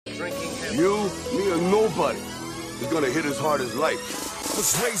You, me, or nobody is gonna hit as hard as life.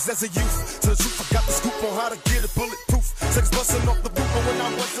 Was raised as a youth to the truth. I got the scoop on how to get it bulletproof. Sex busting off the roof, but when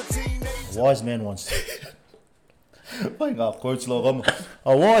I was a teenager. A wise man once playing off quotes like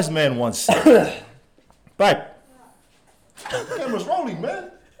a wise man once said, babe, the camera's rolling,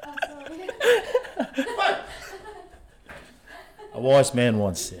 man. Babe. A wise man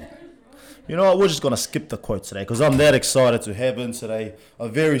once said, you know what, we're just going to skip the quote today because I'm that excited to have in today a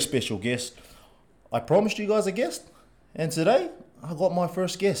very special guest. I promised you guys a guest, and today I got my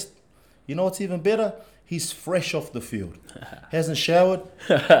first guest. You know what's even better? He's fresh off the field. Hasn't showered,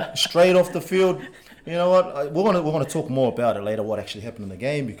 straight off the field. You know what? We're going to talk more about it later, what actually happened in the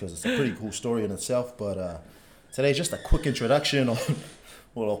game, because it's a pretty cool story in itself. But today, just a quick introduction on...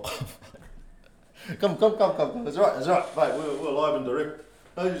 Well, come. It's right. Mate, we're live and direct.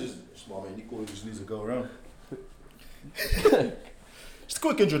 No, you just... I mean, Nico just needs to go around. Just a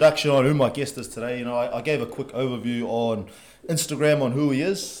quick introduction on who my guest is today. You know, I gave a quick overview on Instagram on who he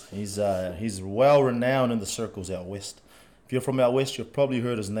is. He's well renowned in the circles out west. If you're from out west, you've probably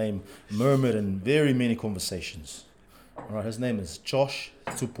heard his name murmured in very many conversations. All right, his name is Josh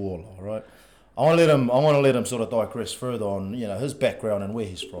Tupuola. All right, I want to let him sort of digress further on, you know, his background and where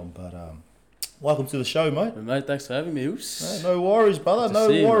he's from. But welcome to the show, mate. Mate, thanks for having me. Hey, no worries, brother. No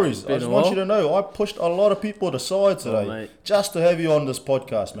worries. I just want you to know, I pushed a lot of people aside today just to have you on this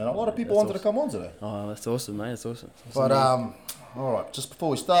podcast, man. A lot of people wanted to come on today. Oh, that's awesome, mate. That's awesome. But all right, just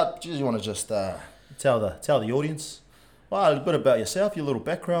before we start, you want to just tell the audience, well, a bit about yourself, your little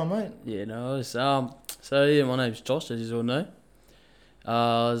background, mate. Yeah, no. So yeah, my name's Josh, as you all know.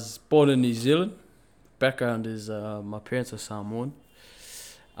 I was born in New Zealand. Background is my parents are Samoan.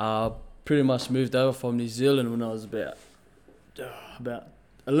 Pretty much moved over from New Zealand when I was about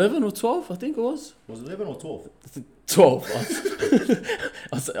 11 or 12, I think it was. Was it 11 or 12? 12.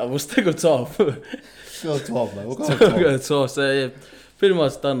 I was thinking 12. Go 12, mate. We'll go 12. So yeah, pretty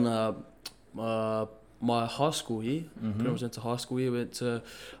much done my high school here. Pretty much went to high school here.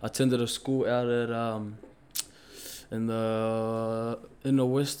 Attended a school out at in the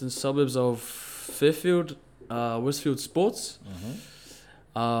western suburbs of Fairfield, Westfield Sports.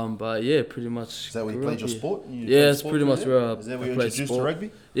 But yeah, pretty much. Is that where you played your sport? Yeah, it's pretty much where I Is that where you played introduced sport. to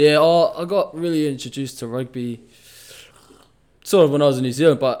rugby? Yeah, I got really introduced to rugby sort of when I was in New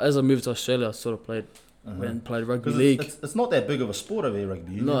Zealand, but as I moved to Australia, I sort of played rugby league. It's not that big of a sport over here,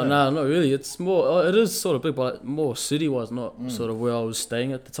 rugby. No, not really. It's more. It is sort of big, but more city-wise, not sort of where I was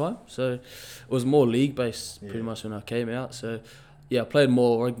staying at the time. So it was more league-based, pretty much when I came out. So yeah, I played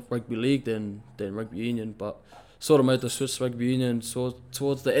more rugby league than rugby union, but sort of made the switch to rugby union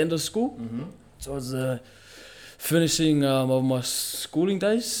towards the end of school, towards the finishing of my schooling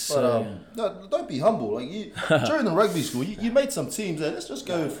days. But no, don't be humble. Like during the rugby school, you made some teams. Let's just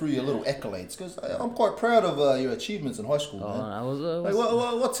go through your little accolades, because I'm quite proud of your achievements in high school. Man.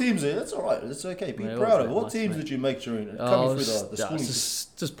 What teams? That's all right. It's okay. Be proud of it. What teams did you make during coming through the schooling?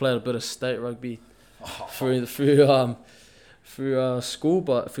 Just played a bit of state rugby through school,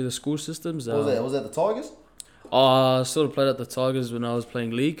 but through the school systems. Was that the Tigers? I sort of played at the Tigers when I was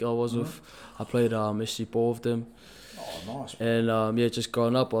playing league. I played SG ball with them. Oh, nice. And just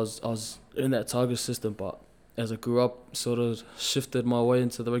growing up, I was in that Tigers system. But as I grew up, sort of shifted my way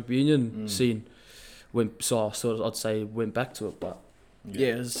into the rugby union scene. I'd say went back to it. But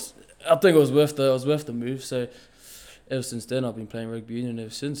I think it was worth the move. So ever since then, I've been playing rugby union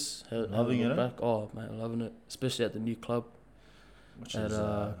ever since. Loving it. Back. Oh man, loving it, especially at the new club. Which is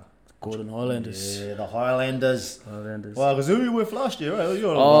Gordon Highlanders. Yeah, the Highlanders. Well, because who were you with last year? Right? I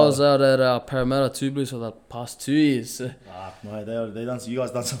was out at Parramatta 2 Blues for the past 2 years. Mate, you guys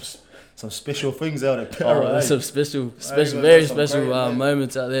done some special things out at Parramatta. Some very special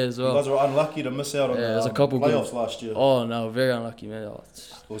moments out there as well. You guys were unlucky to miss out on the playoffs last year. Oh no, very unlucky, man. It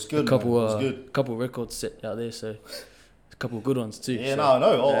was good. It was good. Couple records set out there, so. Couple of good ones too. Yeah, so. I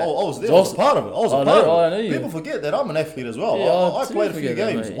was there. I was a part of it. I know you. People forget that I'm an athlete as well. Yeah, I played a few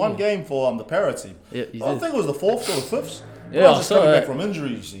games. One game for the Para team. Yeah, I think it was the 4th or the 5th. Yeah, I was just coming back from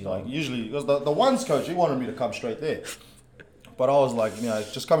injury, you see. Like usually, because the ones coach, he wanted me to come straight there. But I was like,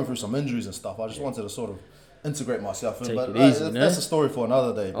 just coming through some injuries and stuff. I just wanted to sort of integrate myself in. Take but it easy, that's a story for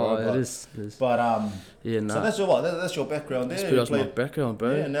another day, bro. It is. But so that's your background there. That's my background,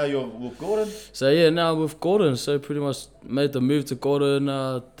 bro. Yeah, now you're with Gordon. So now with Gordon, so pretty much made the move to Gordon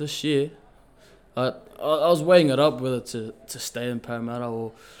this year. I was weighing it up whether to stay in Parramatta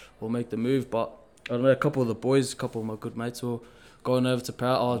or make the move, but I know a couple of the boys, a couple of my good mates were going over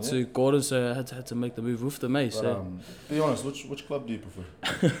to Gordon, so I had to make the move with them, mate. So be honest, which club do you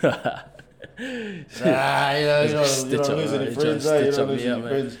prefer? Nah, you don't lose any friends, eh? You don't lose any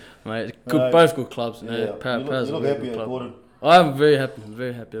friends. Mate, both good clubs, man. Yeah. Paris You look happy at Gordon. I'm very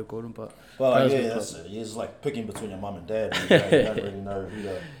happy at Gordon, but Well, Paris yeah, good that's club. it. It's like picking between your mum and dad. You don't really know who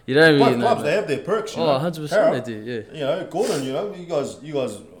they You don't really Both know. clubs, man. they have their perks. You Oh, know. 100% Para, they do, yeah. You know, Gordon. You know, you guys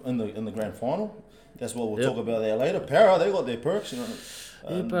in the grand final. That's what we'll Yep. talk about there later. Para, they got their perks. You know.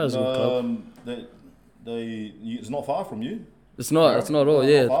 Yeah, Para's a good club. It's not far from you. It's not at all, Not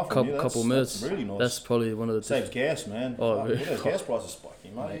yeah. far from you. Couple That's minutes. really nice. That's probably one of the Saves gas, man. Oh, Fuck, really? with those gas prices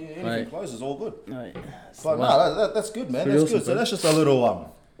spiking, mate. Anything Mate. close is all good. Mate, But no, that's good, man. Pretty That's awesome, good. So bro. that's just a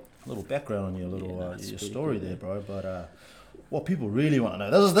little background on your Yeah, that's your pretty story good, there, bro. But what people really want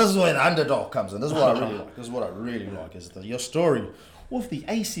to know, this is where the underdog comes in. This is what I really like. This is what I really like is your story with the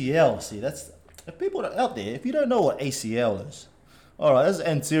ACL. See, that's if people are out there, if you don't know what ACL is, all right, that's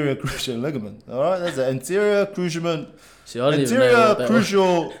anterior cruciate ligament. All right, that's an anterior cruciate. See, I didn't even know Anterior what that was.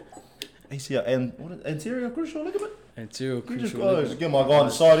 crucial ACL and what is anterior crucial ligament? Anterior Can you just crucial go, ligament. get my guy on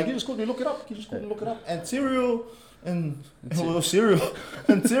the side. Can you just quickly look it up? Can you just quickly look it up? Anterior and anterior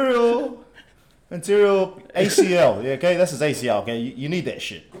ACL. Yeah, okay, that's his ACL. Okay, you need that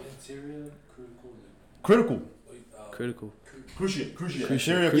shit. Critical. Critical. Cruciate. Cruciate.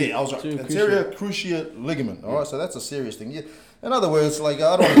 Anterior. Yeah, I was right. Anterior Anterior cruciate ligament. All right, so that's a serious thing. Yeah. In other words, like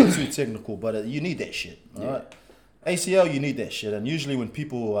I don't want to get too technical, but you need that shit. All right. ACL, you need that shit, and usually when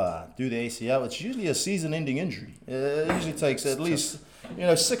people do the ACL, it's usually a season-ending injury. It usually takes at least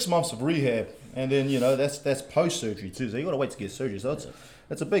 6 months of rehab, and then that's post-surgery too. So you got to wait to get surgery. So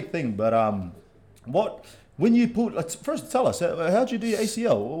it's a big thing. But when you first tell us how'd you do your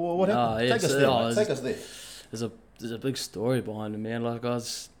ACL? What happened? yeah, Take us so, there. oh, Mate. Take us there. There's a big story behind it, man. Like I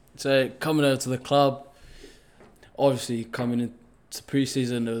was coming over to the club, obviously coming into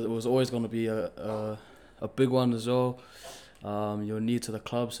pre-season, it was always going to be a big one as well. You're new to the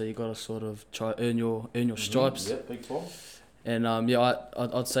club, so you got to sort of try earn your stripes. Yeah, big fall. And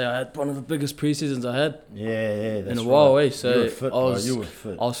I'd say I had one of the biggest pre-seasons I had Yeah, that's in a while. right. So you were fit, I you were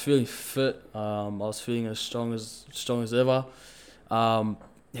fit. was feeling fit. I was feeling as strong as ever.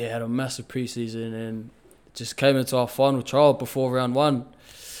 Had a massive pre-season and just came into our final trial before round one,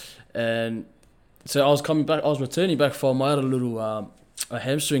 and so I was returning back from. I had a little a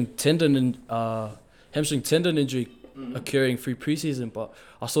hamstring tendon injury occurring through pre-season, but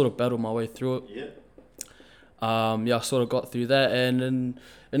I sort of battled my way through it. Yeah. I sort of got through that, and then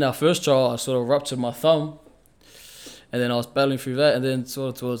in our first trial, I sort of ruptured my thumb, and then I was battling through that, and then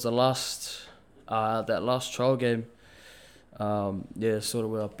sort of towards the last trial game, sort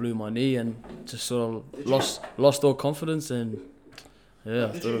of where I blew my knee and just sort of lost all confidence, and I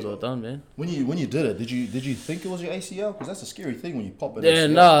thought it was all done, man. When you did it, did you think it was your ACL? Because that's a scary thing when you pop it. Yeah,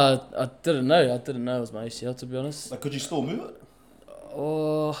 ACL. no, I didn't know. I didn't know it was my ACL, to be honest. Like, could you still move it?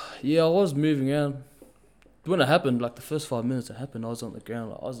 Oh, yeah, I was moving around. When it happened, like the first 5 minutes it happened, I was on the ground,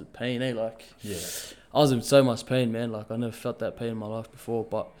 like I was in pain, like Yeah. I was in so much pain, man. Like I never felt that pain in my life before.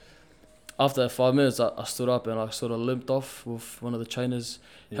 But after that 5 minutes, I stood up and I sort of limped off with one of the trainers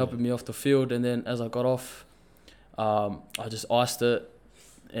helping me off the field. And then as I got off, I just iced it,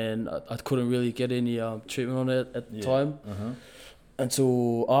 and I couldn't really get any treatment on it at the time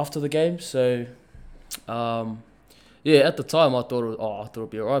until after the game. So, at the time I thought it'd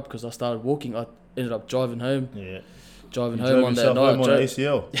be alright because I started walking. I ended up driving home. Yeah. Driving You home drove on that yourself night. home on an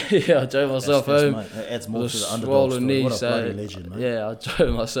ACL. I drove myself home. Mate, that adds more with to a the underdog swollen story. knee, What a so bloody legend, mate. I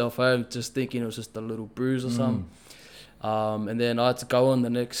drove myself home just thinking it was just a little bruise or something. And then I had to go in the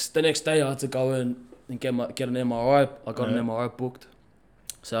next day. I had to go in and get an MRI. I got an MRI booked,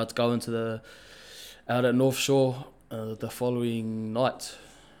 so I had to go out at North Shore the following night.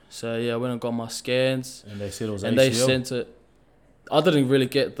 So I went and got my scans, And they said it was and ACL. they sent it. I didn't really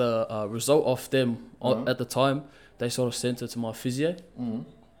get the result off them at the time. They sort of sent it to my physio.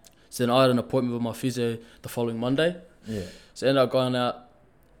 So then I had an appointment with my physio the following Monday. Yeah. So I ended up going out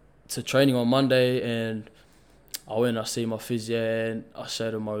to training on Monday, and I went and I see my physio and I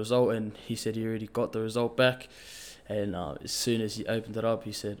showed him my result, and he said he already got the result back. And as soon as he opened it up,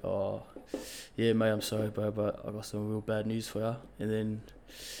 he said, "Oh, yeah, mate, I'm sorry, bro, but I got some real bad news for you." And then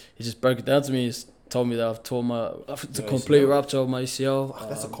he just broke it down to me. He told me that I've torn it's a complete rupture of my ACL.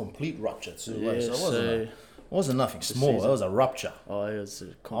 That's a complete rupture too. Yeah, So it wasn't nothing small. It was a rupture. Oh, it was a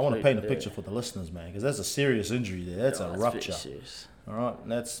complete, I want to paint a picture for the listeners, man, because that's a serious injury there. That's a That's rupture. pretty serious. All right,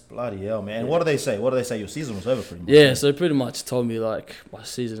 that's bloody hell, man. And what do they say? Your season was over pretty much. Yeah, so pretty much told me like my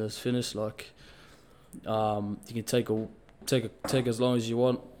season is finished. Like, you can take as long as you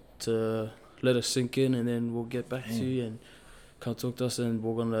want to let it sink in, and then we'll get back to you and come talk to us, and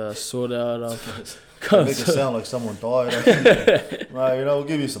we're gonna sort out Make it sound like someone died. Mate, we'll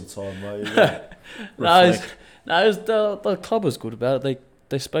give you some time, mate. The club was good about it.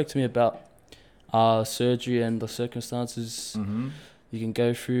 They spoke to me about surgery and the circumstances you can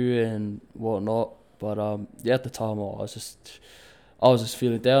go through and whatnot. But at the time I was just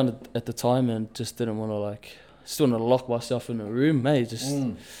feeling down at the time and just didn't want to lock myself in a room, mate.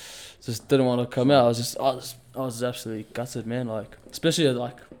 Just didn't want to come out. I was absolutely gutted, man.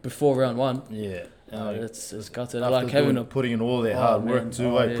 Especially before round one. Yeah. It's gutted. Putting in all their hard work too.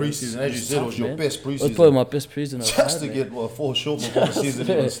 Preseason, as you said, was your best preseason. It was probably my best preseason. Just to get 4 short before the season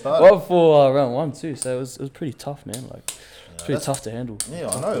even started. For round one too. So it was pretty tough, man. It's pretty tough to handle. Yeah,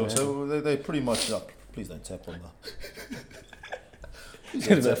 I know. So they pretty much. Please don't tap on the. It's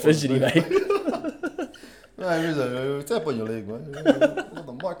a bit fidgety, mate. No, tap on your leg, man.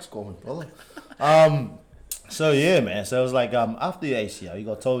 The mic's coming, brother. So yeah, man. So it was after your ACL, you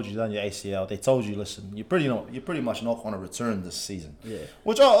got told you done your ACL. They told you, listen, you're pretty much not going to return this season. Yeah.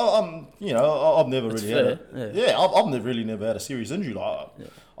 Which I've never It's really fair, had. yeah. I've never had a serious injury.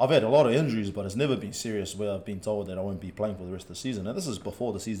 I've had a lot of injuries, but it's never been serious where I've been told that I won't be playing for the rest of the season. And this is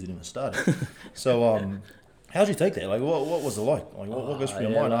before the season even started. So how'd you take that? What was it like? What goes through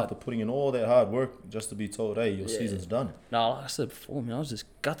your mind after putting in all that hard work just to be told, hey, your season's done? No, like I said before, man, I was just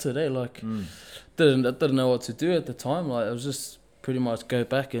gutted, didn't know what to do at the time. I was just pretty much go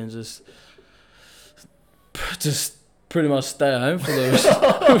back and just pretty much stay at home for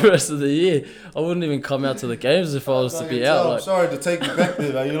the rest of the year. I wouldn't even come out to the games if I was to be out. I'm sorry to take you back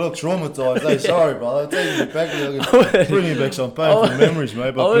there, mate. You look traumatised. Hey, sorry, brother. Taking you back there. Bringing back some painful memories,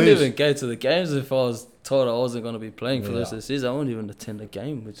 mate. But I wouldn't even go to the games if I was told I wasn't going to be playing for the rest of the season. I wouldn't even attend a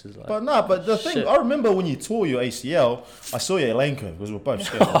game, which is But the thing, I remember when you tore your ACL, I saw you at Lanco because we were both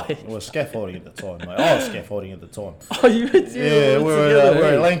scaffolding. We were scaffolding at the time, mate. I was scaffolding at the time. Oh, you were Yeah, we were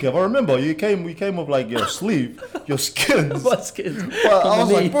at Lanco. I remember we came with your sleeve, your skins. My skins. But I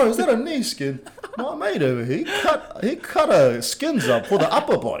was like, bro, is that a knee skin? My mate over here, he cut her skins up for the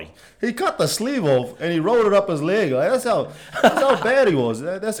upper body. He cut the sleeve off and he rolled it up his leg. That's how bad he was.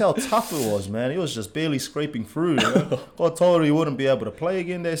 That's how tough it was, man. He was just barely scraping through. Got told he wouldn't be able to play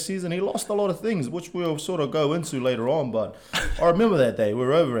again that season. He lost a lot of things, which we'll sort of go into later on. But I remember that day. We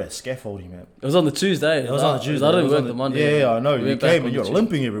were over at scaffolding, man. It was on the Tuesday. It was on the Tuesday. I didn't work the Monday. Yeah, I know. You came and you're Tuesday.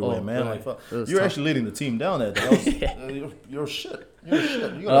 limping everywhere, man. You were tough. actually leading the team down that day. You're shit. You're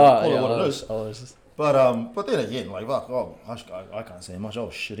shit. You gotta call it what it is. I was. But then again, I can't say much. I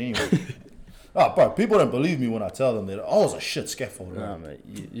was shit anyway. Bro, people don't believe me when I tell them that I was a shit scaffolder. Nah, mate,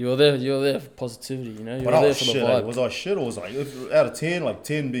 you were there for positivity, you know. You But were I there was for shit. the vibe. Was I shit or was I out of 10,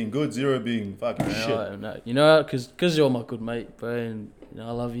 10 being good, 0 being fucking shit? No, you know, because you're my good mate, bro, and I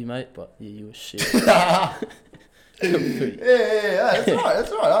love you, mate. But you were shit. Yeah,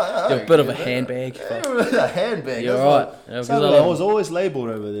 that's right. You're a bit of a handbag. A handbag. You're right. Yeah, Something I was always labelled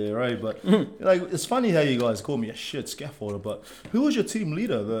over there, right? But it's funny how you guys call me a shit scaffolder. But who was your team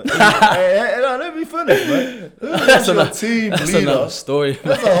leader? Let me finish, mate. Who was your team That's leader? another story.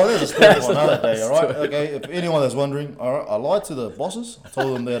 There's a story for another day, all right? Okay, if anyone that's wondering, all right, I lied to the bosses. I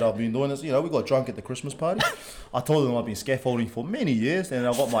told them that I've been doing this. We got drunk at the Christmas party. I told them I've been scaffolding for many years, and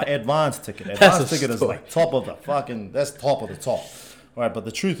I got my advanced ticket. Advanced ticket is top of the that's top of the top. All right, but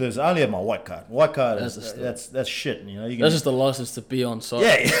the truth is, I only have my white card. White card that's shit. You can, That's just a license to be on site.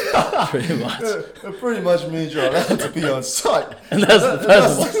 Yeah, pretty much. It pretty much means you're allowed to be on site. And that's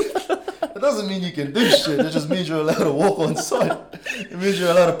the It doesn't mean you can do shit. It just means you're allowed to walk on site. It means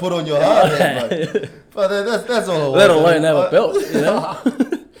you're allowed to put on your hard hat, mate. But that's all it was. Let alone have a belt, you know.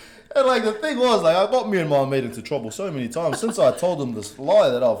 And the thing was, I got me and my mate into trouble so many times since I told them this lie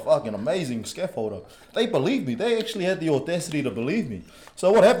that I'm fucking amazing scaffolder. They believed me. They actually had the audacity to believe me.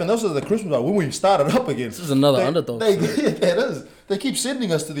 So what happened? This was the Christmas party when we started up again. This is another underdog. Yeah, that is. They keep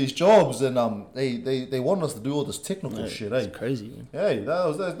sending us to these jobs, and they want us to do all this technical shit. It's crazy, man. Hey,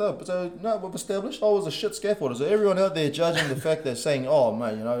 we've established I was a shit scaffolder. So everyone out there judging the fact they're saying, oh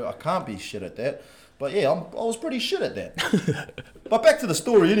man, I can't be shit at that. But yeah, I was pretty shit at that. But back to the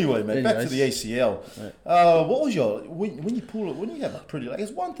story anyway, mate. Back to the ACL. Right. What was your when you pull it? When you have a pretty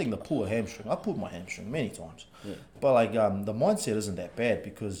it's one thing to pull a hamstring. I pulled my hamstring many times. Yeah. But the mindset isn't that bad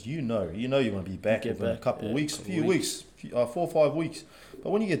because you're going to be back within a couple of weeks, 4 or 5 weeks. But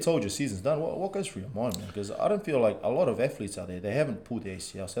when you get told your season's done, what goes through your mind, man? Because I don't feel like a lot of athletes out there, they haven't pulled the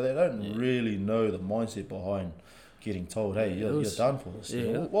ACL, so they don't really know the mindset behind getting told, hey, you're done for this.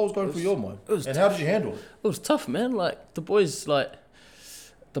 Yeah, what was going through your mind? And how did you handle it? It was tough, man. The boys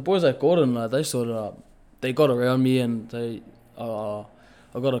at Gordon, they got around me and I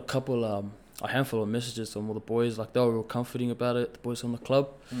got a handful of messages from all the boys. They were real comforting about it, the boys from the club.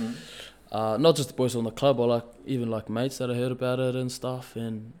 not just the boys on the club, but like even like mates that I heard about it and stuff.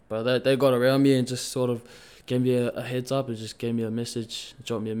 But they got around me and just sort of gave me a heads up and just gave me a message,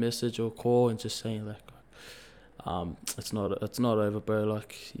 dropped me a message or a call and just saying like, it's not over, bro.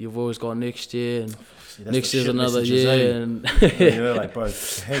 Like you've always got next year, and next year's another year, and you're like, bro,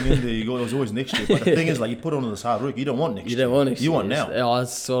 hang in there. There's always next year. But the thing is, like, you put on this hard work. You don't want next year. You don't want next year. You want now. Yeah,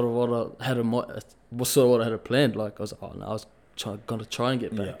 that's sort of what I had what I had planned. Like I was like, I was gonna try and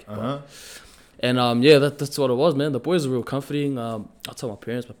get back. And that's what it was, man. The boys are real comforting. I told my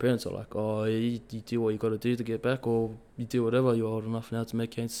parents are like, oh, you do what you got to do to get back, or you do whatever. You're old enough now to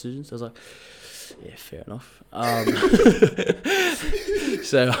make your own decisions. I was like, yeah, fair enough.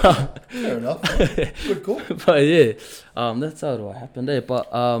 So fair enough. Good call. But yeah, that's how it happened there. But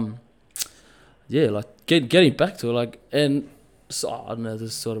yeah, like getting back to it, like, and so I don't know.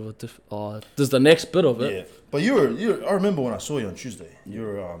 This is sort of this is the next bit of it. Yeah, but you were. I remember when I saw you on Tuesday. You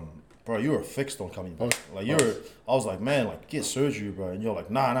were bro, you were fixed on coming back. Like I was like, man, like get surgery, bro. And you're like,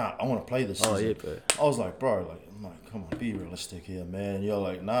 nah, I want to play this season. Oh yeah, bro. I was like, bro, like, come on, be realistic here, man. And you're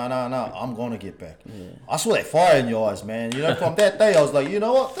like, nah, I'm gonna get back. Yeah. I saw that fire in your eyes, man. You know, from that day, I was like, you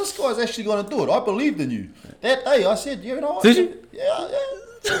know what, this guy's actually gonna do it. I believed in you. That day, I said, you know what? Did you? Yeah.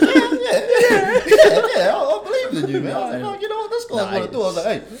 I believed in you, man. I was like, no, you know what, this guy's gonna do it. I was like,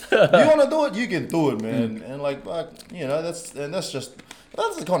 hey, you wanna do it, you can do it, man. And like, you know, that's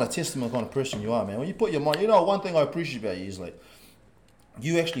the kind of testament, kind of person you are, man. When you put your mind, you know, one thing I appreciate about you is like,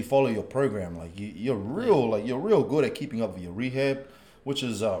 you actually follow your program. Like you're real good at keeping up with your rehab, which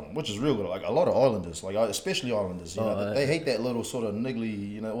is real good. Like a lot of Islanders, like especially Islanders, you know, they hate that little sort of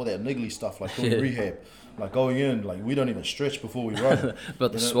niggly, you know, all that niggly stuff like doing rehab, like going in, like we don't even stretch before we run.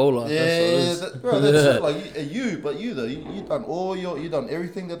 But the swallow, bro, that's it. Like you done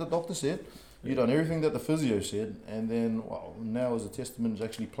everything that the doctor said. You done everything that the physio said, and then now as a testament is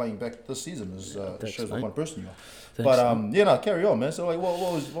actually playing back this season. Shows what kind of person you are. Thanks, carry on, man. So like, what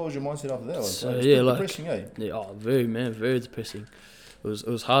was your mindset after that? Like, so yeah, like depressing, eh? Yeah, very depressing. It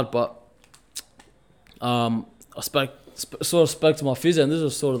was hard, but I spoke to my physio, and this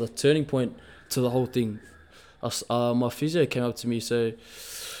was sort of the turning point to the whole thing. My physio came up to me, so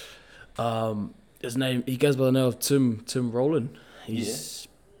he goes by the name of Tim Rowland. He's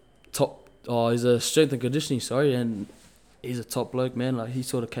top. He's a strength and conditioning, and he's a top bloke, man. Like he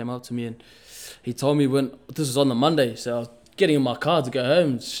sort of came up to me and he told me when this was on the Monday, so I was getting in my car to go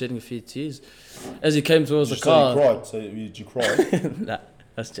home, shedding a few tears. As he came towards the car, you cried. So did you cry? Nah,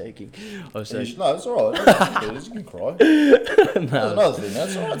 that's joking. I was saying, no, it's alright. You can cry. That's another thing.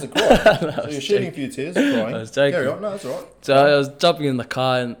 That's alright to cry. So you're shedding a few tears, crying. I was joking. Carry on. No, it's alright. So I was jumping in the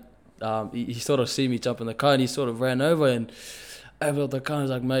car and he sort of see me jump in the car and he sort of ran over and. Over the car, I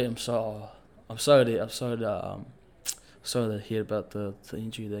was like, mate, I'm sorry to hear about the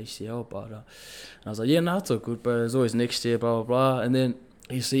injury, the ACL, but and I was like, yeah, no, it's all good, bro. There's always next year, blah blah blah. And then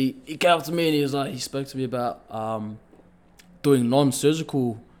he came up to me and he spoke to me about doing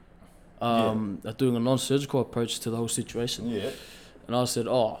non-surgical, doing a non-surgical approach to the whole situation. Yeah. And I said,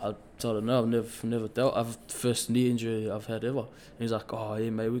 I don't know, I've never dealt. I've the first knee injury I've had ever. And he's like, oh yeah,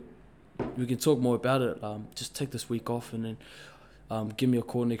 mate, we can talk more about it. Just take this week off and then. Give me a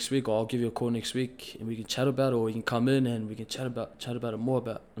call next week, or I'll give you a call next week, and we can chat about it, or you can come in and we can chat about it more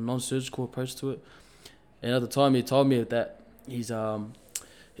about a non-surgical approach to it. And at the time, he told me that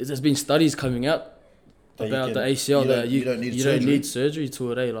there's been studies coming out about the ACL that you don't need surgery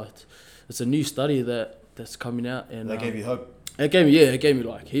to it. Like it's a new study that's coming out, and they gave you hope. It gave me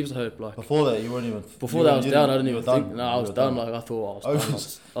like heaps of hope. Like before that, you weren't even. Before that, I was down. I didn't even think. No, I was done. Like I thought I was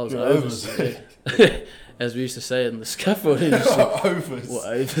done. I was overs. As we used to say in the scaffolding. Overs. What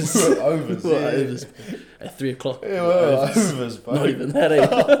overs? Overs. What overs? At 3 o'clock. Yeah, well, overs, bro. Not even that, eh?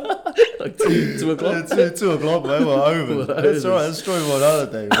 Like 2 o'clock. Yeah, 2 o'clock, man. We're overs. That's alright. That's story for another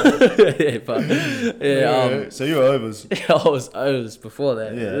day, man. So you were overs. I was overs before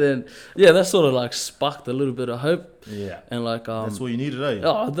that. Yeah. And then, that sort of like sparked a little bit of hope. Yeah. And like that's all you needed, eh?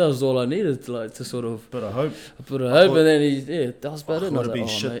 Oh, that was all I needed to sort of bit of hope. And then that was about it. It would have been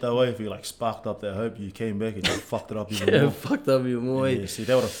shit that way if you like sparked up that hope. You came back and you fucked it up even more. Fucked up even more. Yeah, see,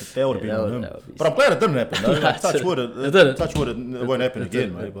 that would have been on him. But I'm glad it didn't happen. Though. Like, touch wood, it won't happen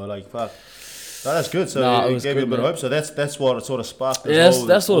again, mate. But like, fuck. No, that's good. So it gave you a bit of hope. So that's what it sort of sparked.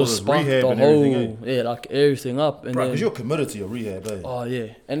 That's sort of sparked the whole, like everything up. And because you're committed to your rehab, eh? Oh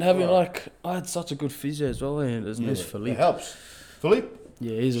yeah, and having like I had such a good physio as well, and his name's Philippe. It helps. Philippe.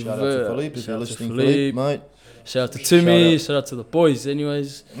 Yeah, he's shout out to Philippe if you're listening, Philippe, mate. Shout out to Timmy. Shout out to the boys,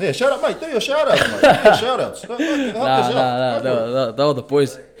 anyways. Yeah, shout out, mate. Do your shout outs, mate. Get shout outs. Nah. They were the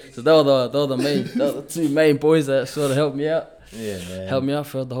boys. So they were the two main boys that sort of helped me out. Yeah, man. helped me out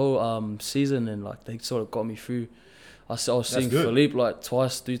throughout the whole season, and like they sort of got me through. I was seeing good. Philippe like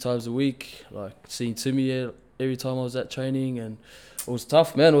twice, 3 times a week, like seeing Timmy every time I was at training, and it was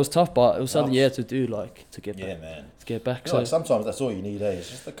tough, man. It was tough, but it was something you had to do, like to get Yeah, back, man. to get back. You know, like sometimes that's all you need, eh? It's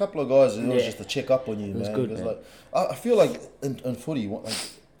just a couple of guys who Yeah. just to check up on you, was man. good, Because man. like I feel like in footy, like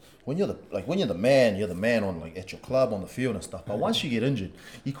when you're the man on like at your club on the field and stuff. But once you get injured,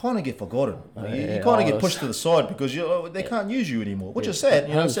 you kind of get forgotten. Like, you yeah, kind of oh, get pushed to the side because they can't use you anymore, which is sad.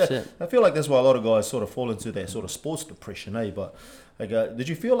 You know, 100%. sad. I feel like that's why a lot of guys sort of fall into that sort of sports depression, eh? But like, did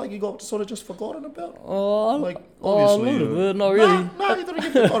you feel like you got sort of just forgotten about? Oh, Like a obviously, little bit, not really. No, you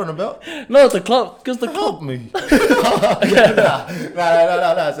didn't get forgotten about. No, the club, because the Help club. me.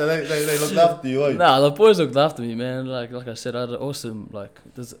 No. So they looked after you, eh? Nah, the boys looked after me, man. Like I said, I had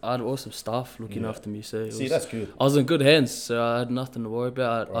awesome staff looking Yeah. after me. So See, that's good. I was in good hands, so I had nothing to worry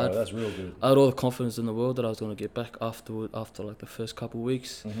about. I Right, had, that's real good. I had all the confidence in the world that I was going to get back after like the first couple of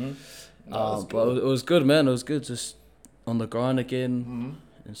weeks. Mm-hmm. But it was good, man. It was good, just on the grind again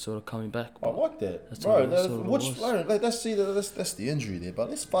and sort of coming back. I like that, That's bro. all- that's all it was. That's the injury there. But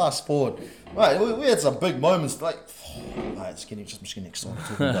let's fast forward. Right, we had some big moments. Like, I'm just getting excited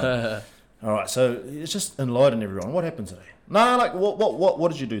talking about it. All right, so it's just enlighten everyone. What happened today? No, like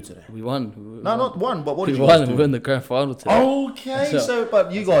what did you do today? We won. No, not one, but what We did you guys won. do? We won the grand final today. Okay, so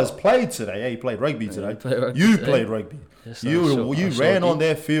but you guys played today. Yeah, you played rugby today. played rugby You today. played rugby. Yes, I You sure ran did. on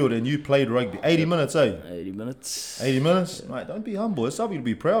their field and you played rugby. 80 minutes, eh? 80 minutes. 80 minutes? Mate, don't be humble. It's something to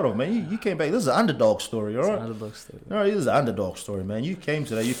be proud of, man. You came back. This is an underdog story, all right? Underdog story. No, this is an underdog story, man. You came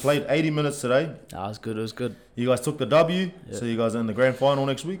today. You played 80 minutes today. Nah, it was good. It was good. You guys took the W, Yeah. so you guys are in the grand final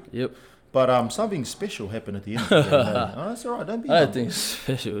next week. Yep. But something special happened at the end. Of the game, hey? Oh, that's all right. Don't be I don't humble. think it's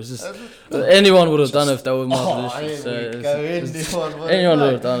special. It was just anyone would have done it if they were in my Oh, position. So here we it's- go. it's- Anyone anyone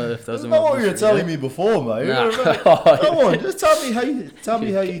would have done it if they was That's in not my what you were position. telling me before, mate. Nah. Come on, just tell me how you tell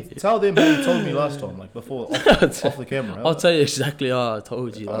them how you told me last time, like before off the camera. I'll tell you exactly how I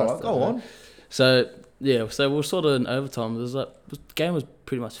told you All last right, time. go on. So yeah, so we were sort of in overtime. There's like the game was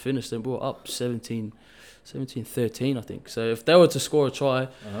pretty much finished, and we were up 17-13, I think. So if they were to score a try,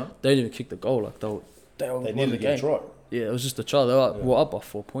 they didn't even kick the goal. Like they They won needed the to get a game. try. Yeah, it was just a try. They were up by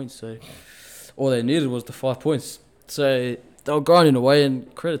 4 points, so all they needed was the 5 points. So they were grinding away,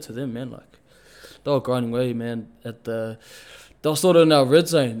 and credit to them, man. Like they were grinding away, man. They were sort of in our red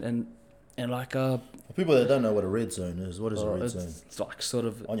zone, and like For people that don't know what a red zone is, what is a red zone? it's like sort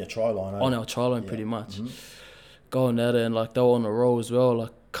of On your try line, eh? on our try line, Yeah. pretty much. Mhm. Going at it, and like they were on a roll as well, like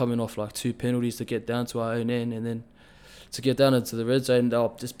coming off like 2 penalties to get down to our own end, and then to get down into the red zone, they were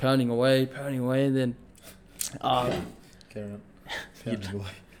just pounding away, and then Carry on. Pounding away.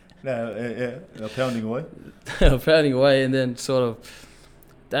 No, yeah, pounding away. pounding away, and then sort of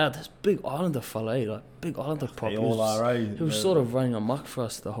this big Islander fella, like big Islander prop. They all are, eh? He was sort of running amok for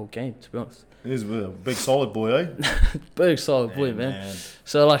us the whole game, to be honest. He's a big solid boy, eh? Big solid boy, man.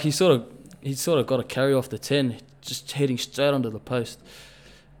 So like he sort of got a carry off the 10, just heading straight under the post.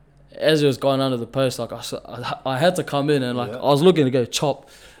 As he was going under the post, like I had to come in and like Yeah. I was looking to go chop,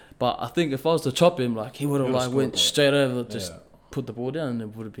 but I think if I was to chop him, like he would have He would've like went scored, straight over, just Yeah. put the ball down, and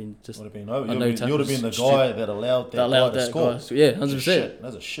it would have been just Would have been over. I know You would have been the tackles guy that allowed that allowed guy to that score. guy. So, yeah, That's a 100%. shit.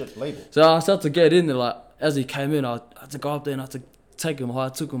 That's a shit label. So I started to get in there, like as he came in, I had to go up there and I had to take him high. I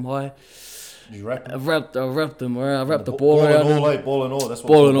took him high. Did you rap I him? wrapped him around. I wrapped the Ball ball and around him. all, eh? Ball and all. That's what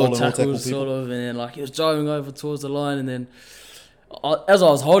Ball and all tackle tackles, people. sort of, and then like he was driving over towards the line, and then as I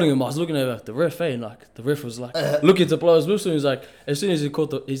was holding him, I was looking over at the ref, and like the ref was like looking to blow his whistle. He was like, as soon as he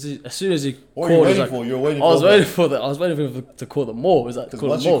called What were you called, he's waiting like, for? You were waiting I was for waiting for that. I was waiting for him to call the more. Is that Because call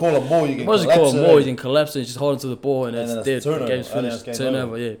once the you more? call a more, you can Once you collapse call a it, more, eh? you can collapse it and just hold onto the ball, and And it's then dead. it's The turnover. game's And then finished. it's game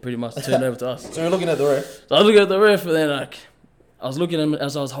Turnover, yeah, pretty much turnover to us. So you're looking at the ref. So I was looking at the ref, and then like I was looking at him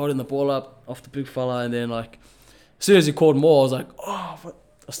as I was holding the ball up off the big fella, and then like as soon as he called more, I was like, oh! What?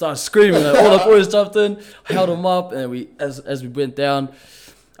 I started screaming. Like, all the boys jumped in, held him up, and we as we went down,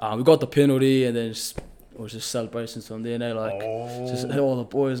 we got the penalty, and then it was just celebrations from there. And they like just all the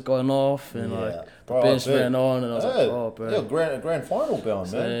boys going off, and like the Bro, bench I bet. ran on, and I was like, oh, bro. Yeah, grand final bound,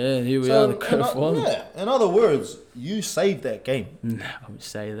 So, man. yeah, here we are, the grand final. Yeah, in other words, you saved that game. Nah, I would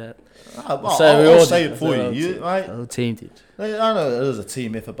say that. I'll Say we all say did. it for Say you. our You, team- right? our team did. I know it is a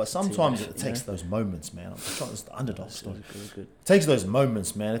team effort, but sometimes effort, it takes those moments, man. I'm just trying, it's the underdog story. It was good. It takes those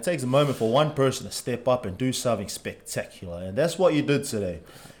moments, man. It takes a moment for one person to step up and do something spectacular, and that's what you did today.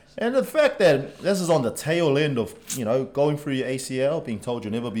 And the fact that this is on the tail end of, you know, going through your ACL, being told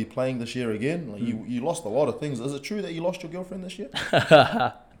you'll never be playing this year again, like you lost a lot of things. Is it true that you lost your girlfriend this year?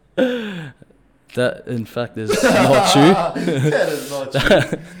 That, in fact, is not true. That is not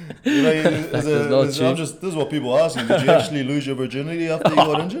true. You know, not true. this is what people are asking. Did you actually lose your virginity after you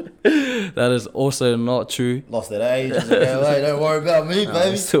got injured? That is also not true. Lost at age. Hey, don't worry about me, Nah,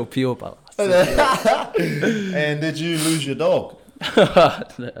 baby. it's still pure, but And did you lose your dog?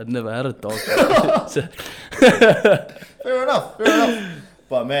 I've never had a dog. Fair enough.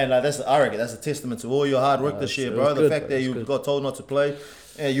 But man, like I reckon that's a testament to all your hard work this year, it bro. was The good, fact bro. that It you was good. got told not to play,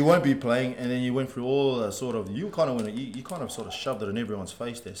 and you won't be playing, and then you went through all the sort of you kind of sort of shoved it in everyone's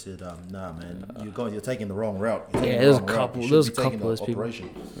face. They said, nah, man, you're taking the wrong route. You're taking Yeah, the there's a wrong route. couple- You there's shouldn't a be taking couple of the those people. operation.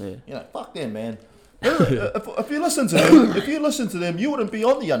 Yeah. You know, fuck them, man. If you listen to them, you wouldn't be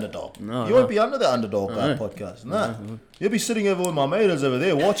on the underdog. No, you won't be under the underdog podcast. Nah, you'll be sitting over with my mates over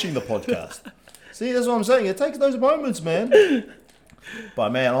there watching the podcast. See, that's what I'm saying. It takes those moments, man.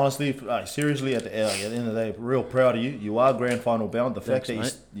 But man, honestly, like, seriously, at the end of the day, real proud of you. You are grand final bound. The fact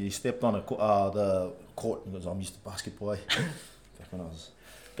Thanks, that you stepped on the court, because I'm used to basketball. Back when I was.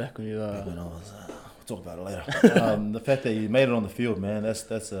 Back when you We'll talk about it later. The fact that you made it on the field, man, that's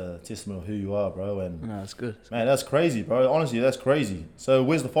a testament of who you are, bro. And no, it's good. man, that's crazy, bro. Honestly, that's crazy. So,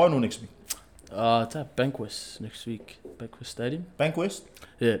 where's the final next week? It's at Bankwest next week. Bankwest Stadium. Bankwest?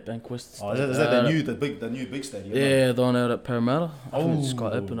 Yeah, Bankwest. Oh, is that the new big stadium? Yeah, the one out at Parramatta. I think it's Oh.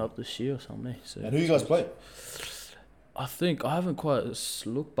 got open up this year or something. So And who you guys play? I think I haven't quite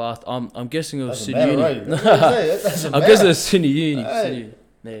looked, but I'm guessing it was Doesn't Sydney matter, Uni. right? That doesn't I'm matter. guessing it's Sydney Uni. Hey. Sydney.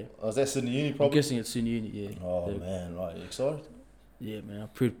 Yeah, Oh, is that Sydney Uni I'm probably? guessing it's Sydney Uni. Yeah. Oh Yeah. man, right, you excited? Yeah, man, I'm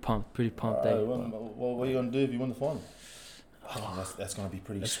pretty pumped. Alright, eh? what are you gonna do if you win the final? That's gonna be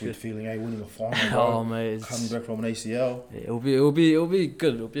pretty That's sweet good. feeling, eh? Winning a final, Oh bro. mate, it's, Coming back from an ACL. yeah, it'll be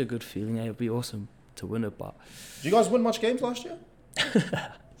good. It'll be a good feeling. It'll be awesome to win it, but Did you guys win much games last year?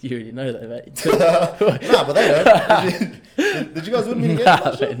 you already know that, mate. Nah, but they don't. Did you guys win many games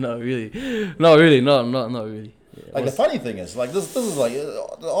last year? Mate, not really. Not really. Not really. Yeah, Like the funny thing is, like this is like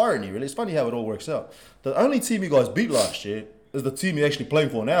the irony. Really, it's funny how it all works out. The only team you guys beat last year is the team you're actually playing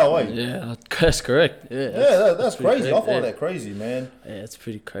for now, eh? yeah, that's correct. Yeah, That's pretty crazy. I correct, find yeah. that crazy, man. Yeah, it's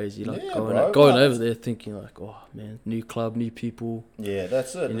pretty crazy. Like Yeah, going, bro, going like- over there thinking like, oh man, new club, new people. Yeah,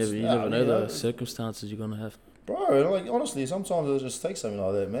 that's it. You never know the circumstances you're gonna have. Bro, like honestly, sometimes it just takes something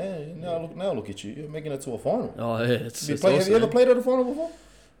like that, man. Now look at you. You're making it to a final. Oh yeah, it's Have you awesome, ever eh? played at a final before?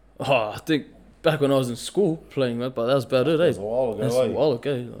 Oh, I think back when I was in school playing that, but that was about it. That was Eh? a while ago. That's eh? a while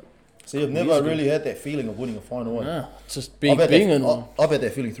ago. Like, So you've years never ago. really had that feeling of winning a final, eh? nah, just I've being had in that, one. I've had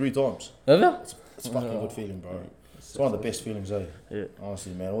that feeling 3 times. Have you? It's a fucking good feeling, bro. It's one of the best feelings, eh? Yeah.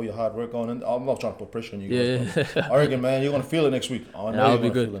 Honestly, man, all your hard work on, and I'm not trying to put pressure on you Yeah, guys. But I reckon, man, you're gonna feel it next week. I know that'll you're be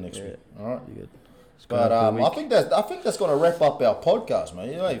gonna good. feel it next Yeah. week. All right. Be good. It's But gonna be a I week. think that's gonna wrap up our podcast, man.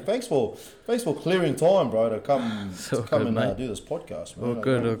 You know, thanks for clearing time, bro, to come So and good, mate. do this podcast, man. Oh Like,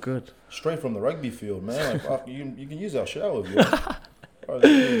 good, bro, oh good. straight from the rugby field, man. Like, fuck, you can use our shower if you want. Bro,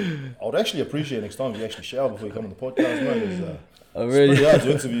 I would actually appreciate next time if you actually shower before you come on the podcast, mate. I It's really. pretty hard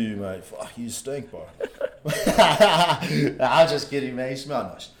to interview you, mate. Fuck, you stink, bro. I'm just kidding, man. You smell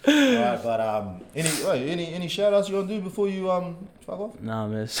nice. Alright, but any shout outs you want to do before you fuck off? Nah,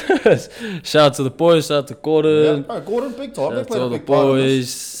 man. Shout out to the boys. Shout out to Gordon. Alright, Gordon, big time. Shout They out to played a all the big part in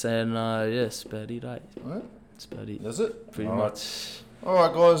this. boys. And yes, Spatty, right? Alright, Spatty. that's it. Pretty Alright. much.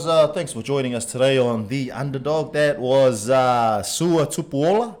 Alright, guys. Thanks for joining us today on The Underdog. That was Sua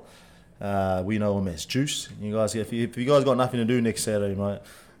Tupuola. We know him as Juice. You guys, if you guys got nothing to do next Saturday, mate,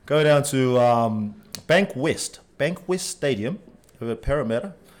 go down to Bankwest Stadium over at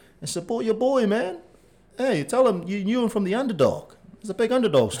Parramatta and support your boy, man. Hey, tell him you knew him from The Underdog. It's a big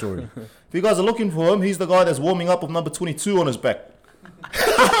underdog story. If you guys are looking for him, he's the guy that's warming up with number 22 on his back.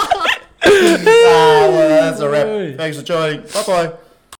 Well, that's a wrap. Thanks for joining. Bye-bye.